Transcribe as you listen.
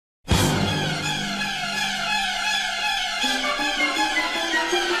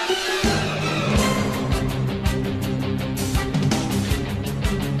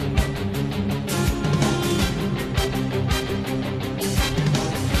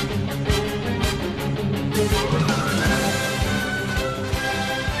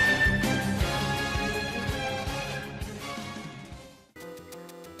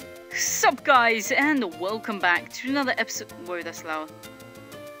Sup guys, and welcome back to another episode. Whoa, that's loud.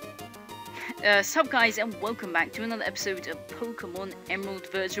 Sup guys, and welcome back to another episode of Pokemon Emerald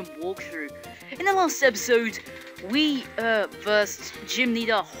version walkthrough. In the last episode, we versed Gym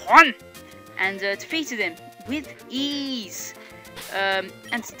Leader Juan and defeated him with ease.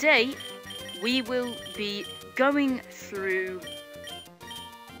 And today we will be going through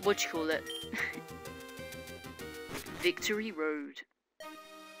Victory Road.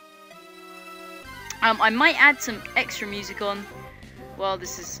 I might add some extra music on while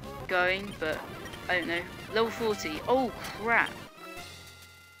this is going, but I don't know. Level 40. Oh crap.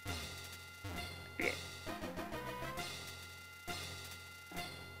 Okay.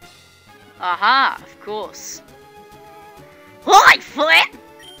 Aha, of course. Hi, Flint!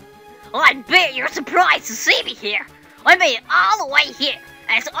 I bet you're surprised to see me here. I made it all the way here,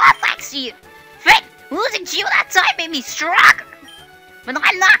 and it's all thanks to you. Flint, losing to you that time made me stronger. But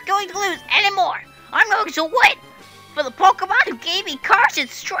I'm not going to lose anymore. I'm going to win for the Pokemon who gave me courage and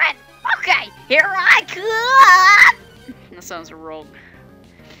strength. Okay, here I come. That sounds wrong.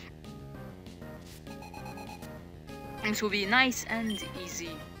 This will be nice and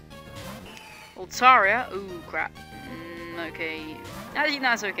easy. Altaria. Ooh, crap. Okay. Actually,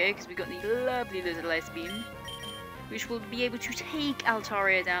 that's okay, because we got the lovely little ice beam, which will be able to take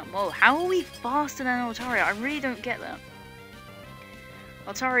Altaria down. Whoa, how are we faster than Altaria? I really don't get that.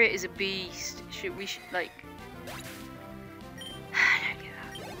 Altaria is a beast. We should like. I don't get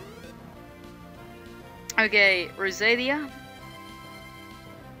that. Okay, Rosalia.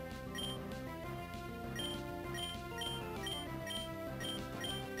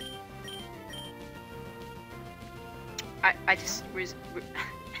 I just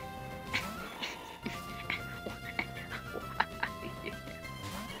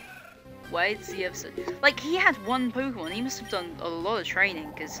Why does he have so... Like, he had one Pokemon. He must have done a lot of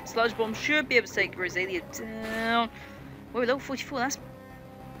training, because Sludge Bomb should be able to take Rosalia down. Whoa, level 44, that's...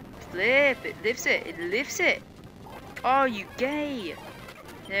 Flip, it lifts it, it lifts it. Oh, you gay.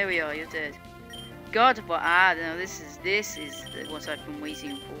 There we are, you're dead. God, but no, this is what I've been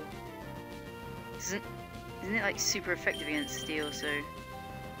waiting for. Isn't it like super effective against Steel, so...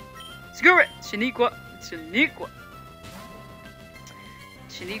 Screw it! Shaniqua! Shaniqua!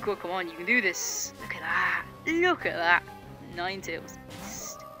 Shaniqua, come on, you can do this. Look at that. Look at that. Ninetales.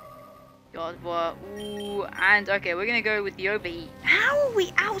 God, what? Ooh, and okay, we're gonna go with the overheat. How are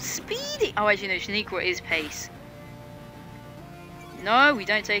we outspeeding? Oh, actually, no, Shaniqua is pace. No, we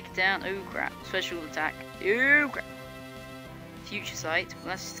don't take it down. Oh, crap. Special attack. Oh, crap. Future Sight. Well,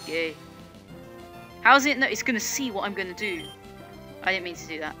 that's scary. How's it? No, it's gonna see what I'm gonna do. I didn't mean to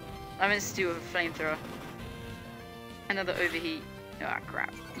do that. I meant to do a flamethrower. Another overheat. Ah, oh,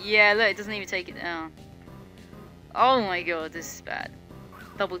 crap. Yeah, look, it doesn't even take it down. Oh my god, this is bad.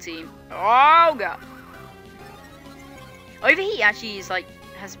 Double team. Oh god. Overheat actually is like,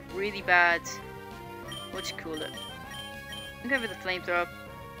 has really bad, what do you call it? I'll go for the flamethrower.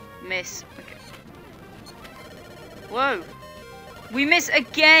 Miss. Okay. Whoa. We miss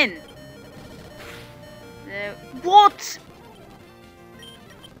again. There. What?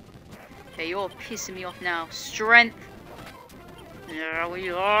 Okay, you're pissing me off now. Strength. There we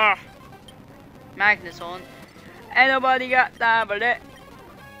are. Magneton. Anybody got that but it?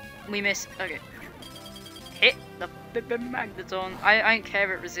 We missed. Okay. Hit the Magneton. I don't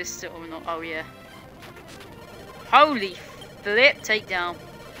care if it resists it or not. Oh yeah. Holy flip. Takedown.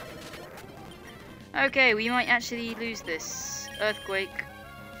 Okay, we might actually lose this. Earthquake.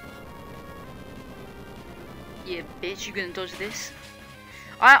 Yeah, bitch, you gonna dodge this?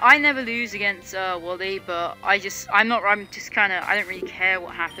 I never lose against Wally, but I'm just kind of, I don't really care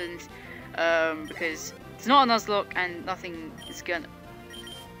what happens, because it's not a Nuzlocke and nothing is gonna...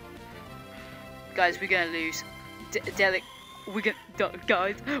 Guys, we're gonna lose. Delic, we're gonna,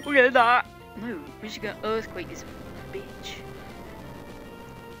 guys, we're gonna die. No, we're just gonna Earthquake this bitch.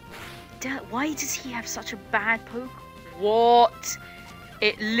 Why does he have such a bad poke? What?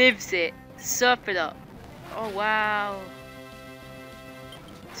 It lives it. Surf it up. Oh, wow.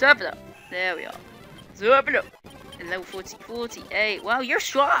 Surf it up. There we are. Surf it up. And level 48. Wow, you're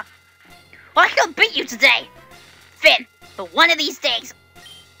strong. I can beat you today, Finn. But one of these days,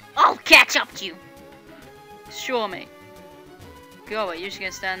 I'll catch up to you. Sure, mate. Go away. You're just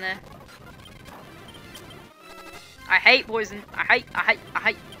gonna stand there. I hate poison. I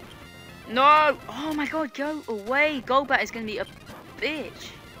hate. No. Oh my god, go away. Golbat is gonna be a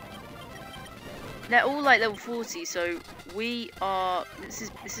bitch. They're all like level 40, so we are. This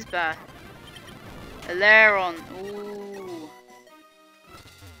is bad. Aileron. Ooh.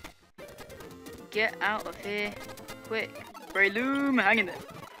 Get out of here, quick. Breloom, hang in there.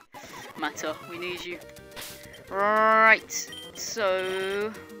 matter. We need you. Right.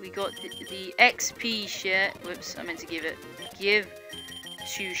 So we got the XP share. Whoops, I meant to give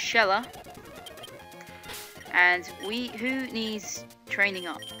to Shella. And who needs training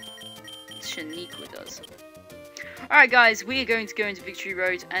up? Shaniqua does. Alright guys, we are going to go into Victory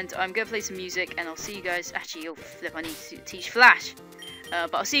Road and I'm going to play some music and I'll see you guys. Actually, oh flip, I need to teach Flash.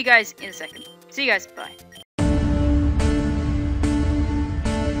 But I'll see you guys in a second. See you guys, bye.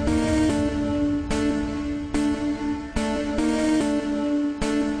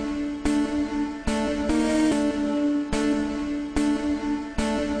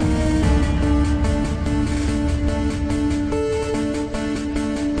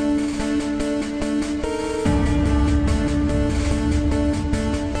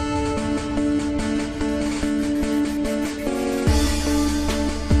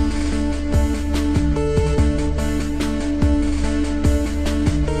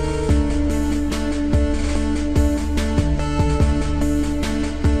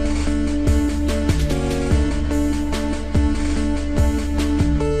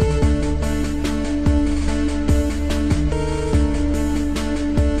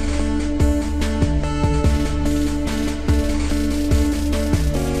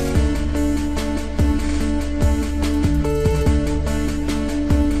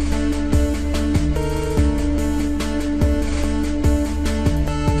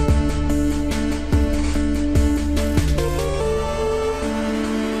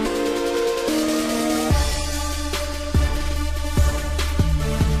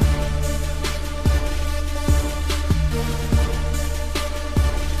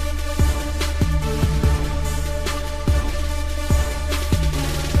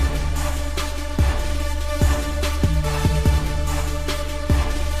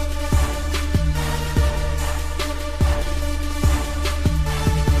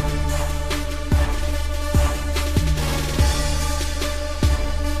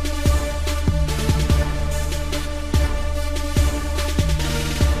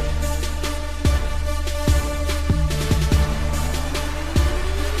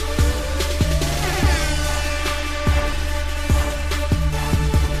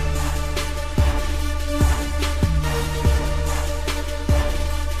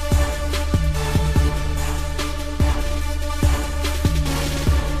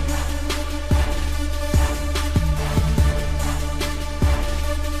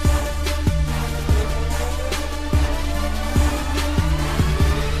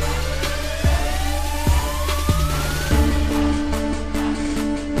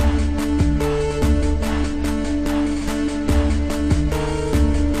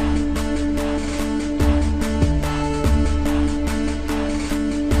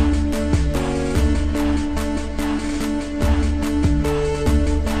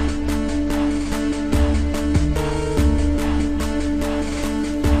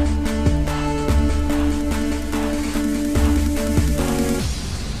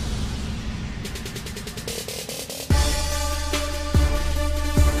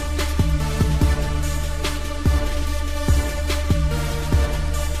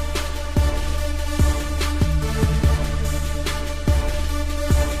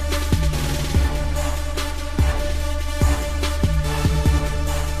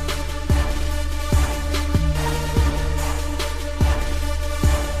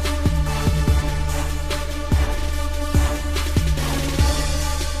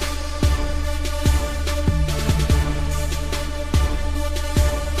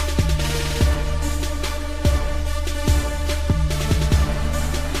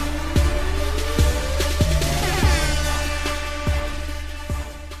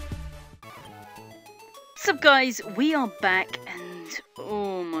 What's up guys, we are back and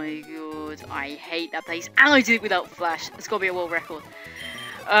oh my god, I hate that place and I did it without Flash. It's gotta be a world record.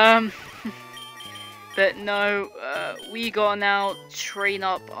 But no, we gotta now train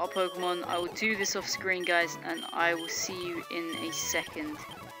up our Pokemon. I will do this off screen guys and I will see you in a second.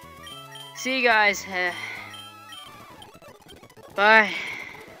 See you guys. Bye.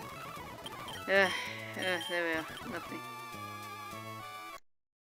 There we are, lovely.